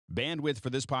Bandwidth for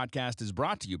this podcast is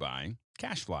brought to you by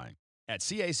CacheFly at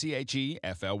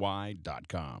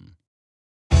CACHEFLY.com.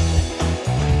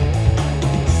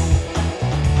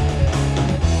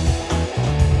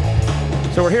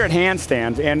 So we're here at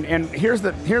handstands, and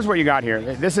here's what you got here.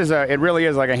 This is it really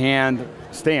is like a hand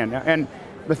stand. And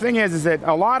the thing is that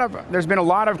there's been a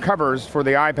lot of covers for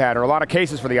the iPad, or a lot of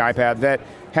cases for the iPad that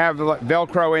have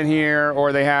Velcro in here,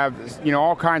 or they have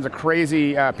all kinds of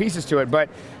crazy pieces to it. But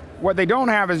what they don't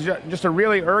have is just a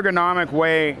really ergonomic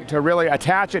way to really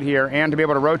attach it here and to be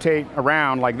able to rotate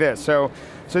around like this. So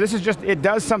this is it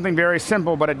does something very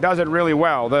simple, but it does it really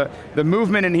well. The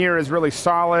movement in here is really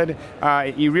solid.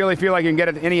 You really feel like you can get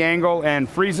it at any angle and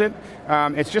freeze it.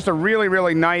 It's just a really,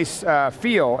 really nice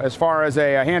feel as far as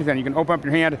a handstand. You can open up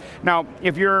your hand. Now,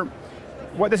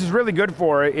 what this is really good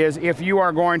for is if you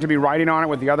are going to be writing on it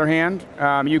with the other hand,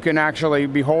 you can actually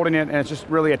be holding it and it's just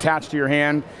really attached to your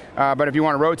hand. But if you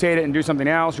want to rotate it and do something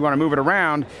else, you want to move it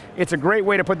around, it's a great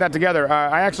way to put that together.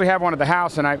 I actually have one at the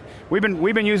house, and we've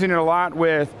been using it a lot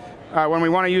with when we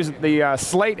want to use the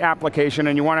Slate application,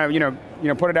 and you want to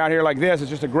put it out here like this. It's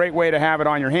just a great way to have it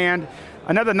on your hand.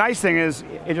 Another nice thing is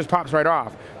it just pops right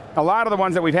off. A lot of the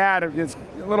ones that we've had, it's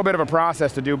a little bit of a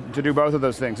process to do both of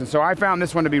those things. And so I found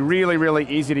this one to be really, really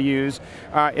easy to use.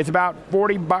 It's about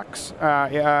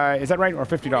 $40, is that right, or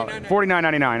 $50?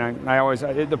 $49.99. I always,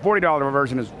 the $40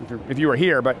 version is if you were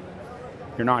here, but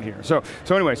you're not here. So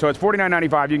anyway, so it's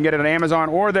 $49.95. You can get it on Amazon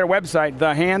or their website,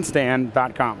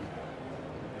 thehandstand.com.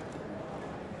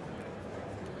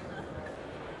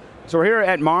 So we're here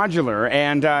at Modular,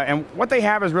 and what they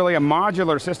have is really a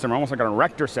modular system, almost like an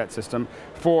erector set system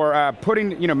for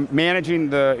managing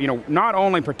not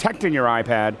only protecting your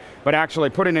iPad, but actually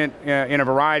putting it in a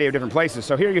variety of different places.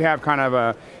 So here you have kind of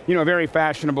a very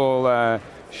fashionable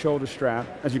shoulder strap,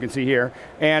 as you can see here,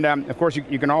 and of course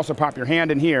you can also pop your hand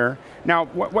in here. Now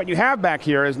what you have back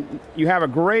here is you have a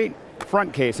great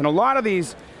front case, and a lot of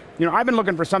these, I've been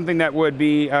looking for something that would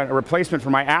be a replacement for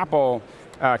my Apple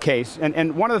case,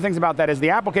 and one of the things about that is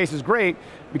the Apple case is great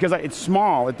because it's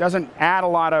small. It doesn't add a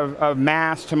lot of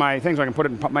mass to my things. I can put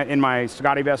it in my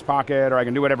Scotty vest pocket, or I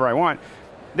can do whatever I want.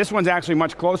 This one's actually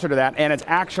much closer to that, and it's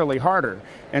actually harder.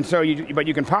 And so, but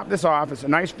you can pop this off. It's a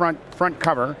nice front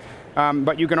cover,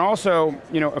 but you can also,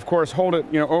 of course, hold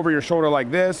it, over your shoulder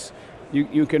like this.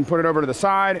 You can put it over to the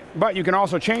side, but you can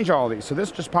also change all of these. So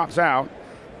this just pops out,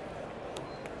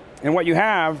 and what you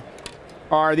have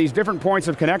are these different points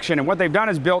of connection, and what they've done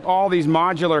is built all these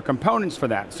modular components for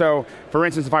that. So, for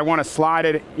instance, if I want to slide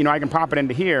it, I can pop it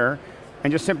into here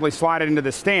and just simply slide it into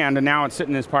the stand, and now it's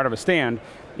sitting as part of a stand.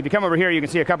 If you come over here, you can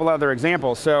see a couple other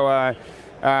examples. So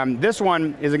this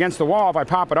one is against the wall. If I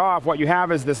pop it off, what you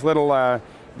have is this little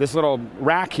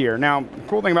rack here. Now, the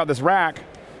cool thing about this rack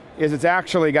is it's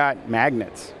actually got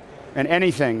magnets, and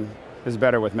anything is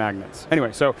better with magnets.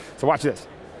 Anyway, so watch this.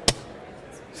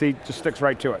 See, just sticks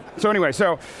right to it. So anyway,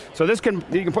 so you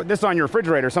can put this on your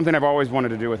refrigerator, something I've always wanted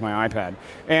to do with my iPad.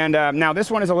 And now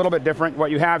this one is a little bit different.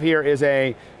 What you have here is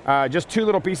just two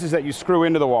little pieces that you screw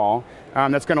into the wall.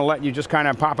 That's going to let you just kind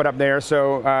of pop it up there.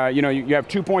 So you have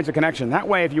 2 points of connection. That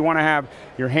way, if you want to have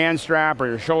your hand strap or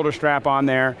your shoulder strap on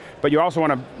there, but you also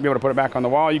want to be able to put it back on the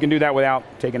wall, you can do that without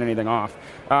taking anything off.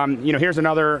 Here's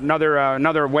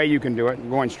another way you can do it,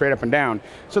 going straight up and down.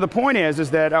 So the point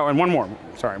is that, oh, and one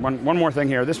more thing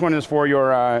here. This one is for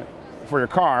your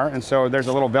car, and so there's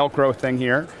a little Velcro thing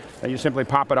here that you simply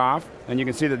pop it off, and you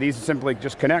can see that these simply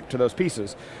just connect to those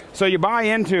pieces. So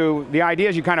the idea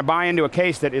is you kind of buy into a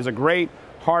case that is a great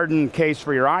hardened case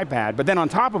for your iPad, but then on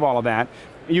top of all of that,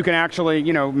 you can actually,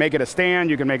 make it a stand,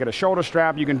 you can make it a shoulder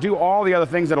strap, you can do all the other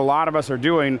things that a lot of us are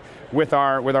doing with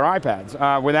our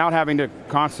iPads without having to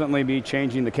constantly be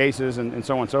changing the cases and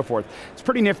so on and so forth. It's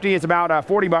pretty nifty. It's about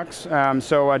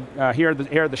 $40.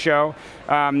 Here at the show,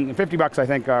 $50 I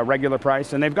think regular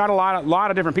price, and they've got a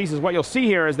lot of different pieces. What you'll see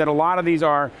here is that a lot of these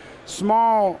are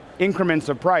small increments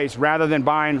of price rather than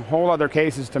buying whole other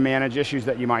cases to manage issues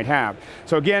that you might have.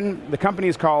 So again, the company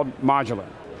is called Modular.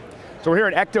 So we're here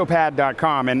at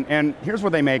ectopad.com, and here's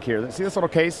what they make here. See this little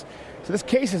case? So this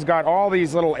case has got all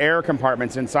these little air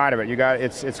compartments inside of it.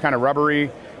 It's kind of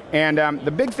rubbery, and the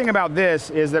big thing about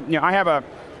this is that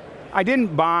I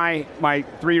didn't buy my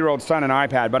 3-year-old son an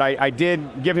iPad, but I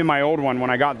did give him my old one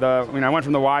when I got I went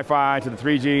from the Wi-Fi to the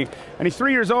 3G, and he's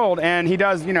 3 years old, and he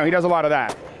does a lot of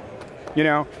that,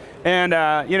 and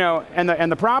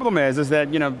the problem is that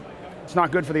it's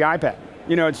not good for the iPad.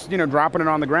 It's dropping it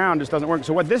on the ground just doesn't work.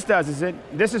 So what this does is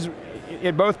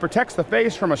it both protects the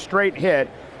face from a straight hit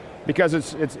because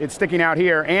it's sticking out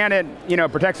here, and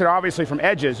it protects it obviously from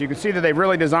edges. You can see that they've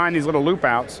really designed these little loop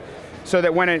outs so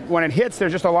that when it hits,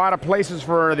 there's just a lot of places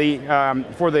for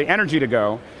the energy to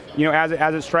go, as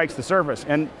it strikes the surface,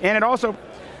 and it also,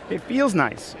 it feels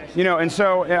nice, and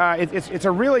so it's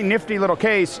a really nifty little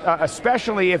case,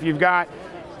 especially if you've got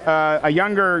a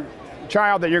younger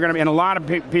child that you're going to be, and a lot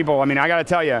of people, I got to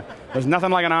tell you, there's nothing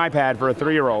like an iPad for a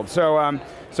 3-year-old. So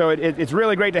it's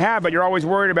really great to have, but you're always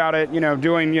worried about it,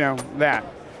 doing, that,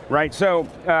 right? So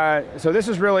this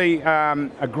is really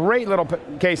a great little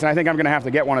case, and I think I'm going to have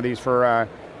to get one of these for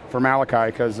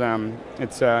Malachi, because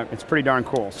it's pretty darn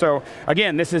cool. So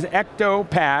again, this is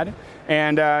Ectopad,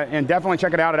 and definitely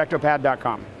check it out at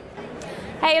ectopad.com.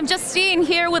 Hey, I'm Justine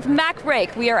here with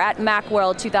MacBreak. We are at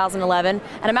Macworld 2011,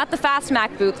 and I'm at the Fast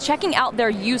Mac booth checking out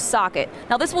their U-socket.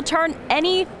 Now this will turn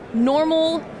any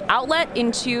normal outlet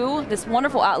into this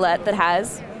wonderful outlet that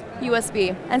has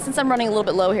USB. And since I'm running a little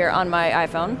bit low here on my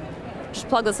iPhone, just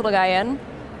plug this little guy in,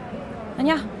 and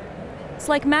yeah, it's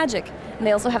like magic. And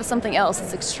they also have something else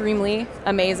that's extremely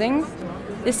amazing.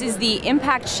 This is the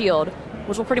Impact Shield,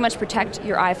 which will pretty much protect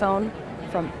your iPhone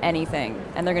from anything.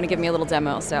 And they're gonna give me a little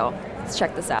demo, so let's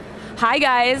check this out. Hi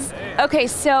guys. Okay,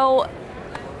 so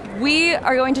we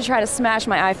are going to try to smash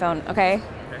my iPhone, okay?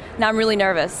 Now I'm really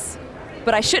nervous,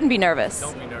 but I shouldn't be nervous.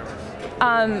 Don't be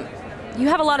nervous. You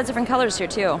have a lot of different colors here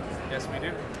too. Yes, we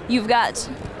do. You've got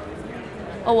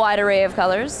a wide array of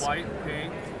colors. White,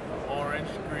 pink, orange,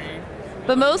 green.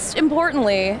 But most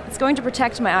importantly, it's going to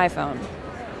protect my iPhone.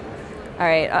 All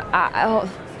right,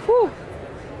 whew.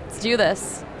 Let's do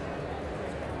this.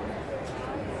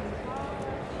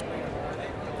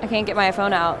 I can't get my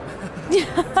iPhone out.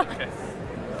 Okay.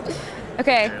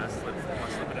 Okay. Let's slip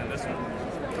it in this one.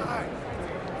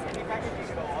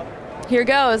 Here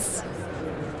goes.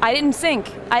 I didn't sync,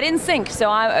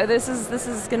 so this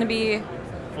is going to be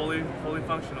Fully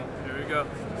functional. Here we go.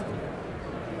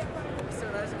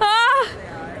 ah!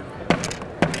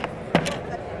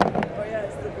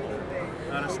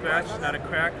 Not a scratch, not a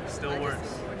crack, still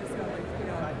works.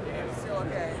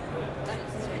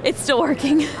 It's still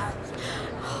working.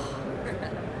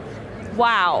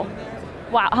 Wow.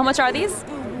 Wow. How much are these?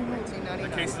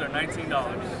 The cases are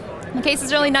 $19. The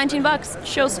cases are only 19 bucks.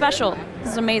 Show special.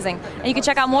 This is amazing. And you can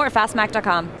check out more at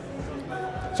fastmac.com.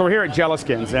 So we're here at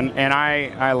Jelliskins, and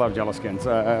I love Jelliskins,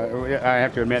 I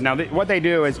have to admit. Now, what they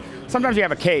do is, sometimes you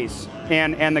have a case,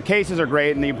 and the cases are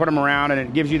great, and you put them around, and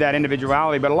it gives you that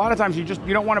individuality, but a lot of times you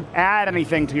don't want to add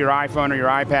anything to your iPhone or your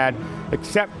iPad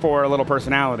except for a little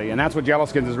personality, and that's what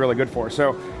Jelliskins is really good for.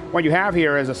 So what you have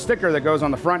here is a sticker that goes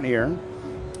on the front here,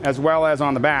 as well as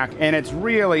on the back, and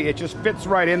it just fits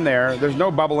right in there. There's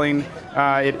no bubbling,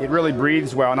 it really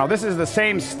breathes well. Now this is the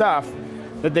same stuff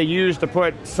that they use to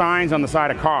put signs on the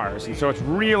side of cars, and so it's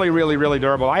really, really, really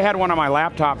durable. I had one on my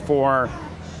laptop for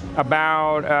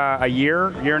about a year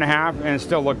and a half, and it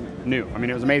still looked new. I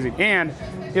mean, it was amazing. And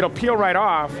it'll peel right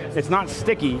off. It's not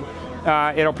sticky.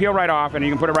 It'll peel right off, and you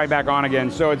can put it right back on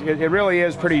again. So it really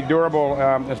is pretty durable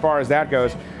as far as that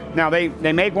goes. Now they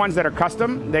make ones that are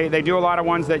custom. They do a lot of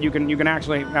ones that you can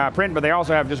actually print, but they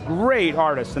also have just great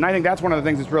artists, and I think that's one of the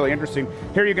things that's really interesting.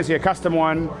 Here you can see a custom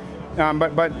one,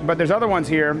 but there's other ones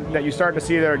here that you start to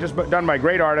see that are just done by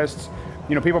great artists.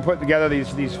 People put together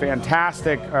these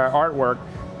fantastic artwork,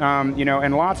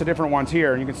 and lots of different ones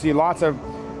here. And you can see lots of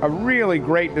really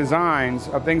great designs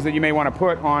of things that you may want to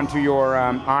put onto your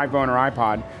iPhone or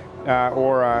iPod,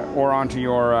 or onto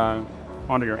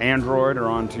your Android or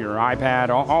onto your iPad,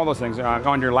 all those things,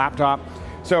 on your laptop.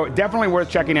 So definitely worth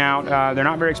checking out. They're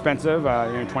not very expensive,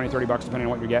 20, 30 bucks depending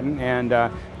on what you're getting, and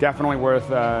definitely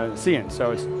worth seeing.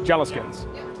 So it's Jelliskins.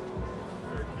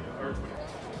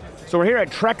 So we're here at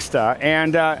Trexta,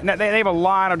 and they have a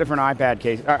lot of different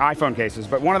iPhone cases,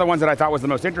 but one of the ones that I thought was the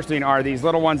most interesting are these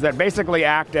little ones that basically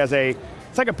act as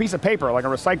it's like a piece of paper, like a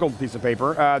recycled piece of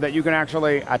paper, that you can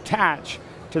actually attach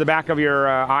to the back of your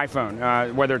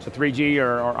iPhone, whether it's a 3G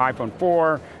or iPhone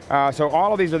 4. So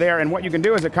all of these are there, and what you can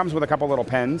do is it comes with a couple little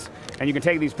pens, and you can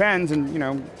take these pens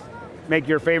and make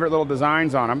your favorite little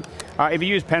designs on them. If you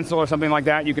use pencil or something like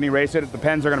that, you can erase it. The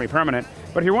pens are going to be permanent.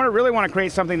 But if you really want to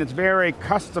create something that's very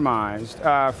customized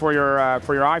for your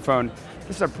iPhone,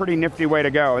 this is a pretty nifty way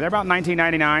to go. They're about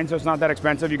 $19.99, so it's not that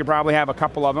expensive. You could probably have a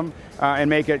couple of them and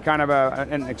make it kind of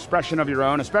an expression of your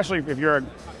own, especially if you're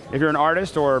an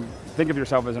artist or think of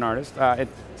yourself as an artist.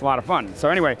 It's a lot of fun. So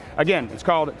anyway, again, it's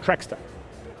called Trexta.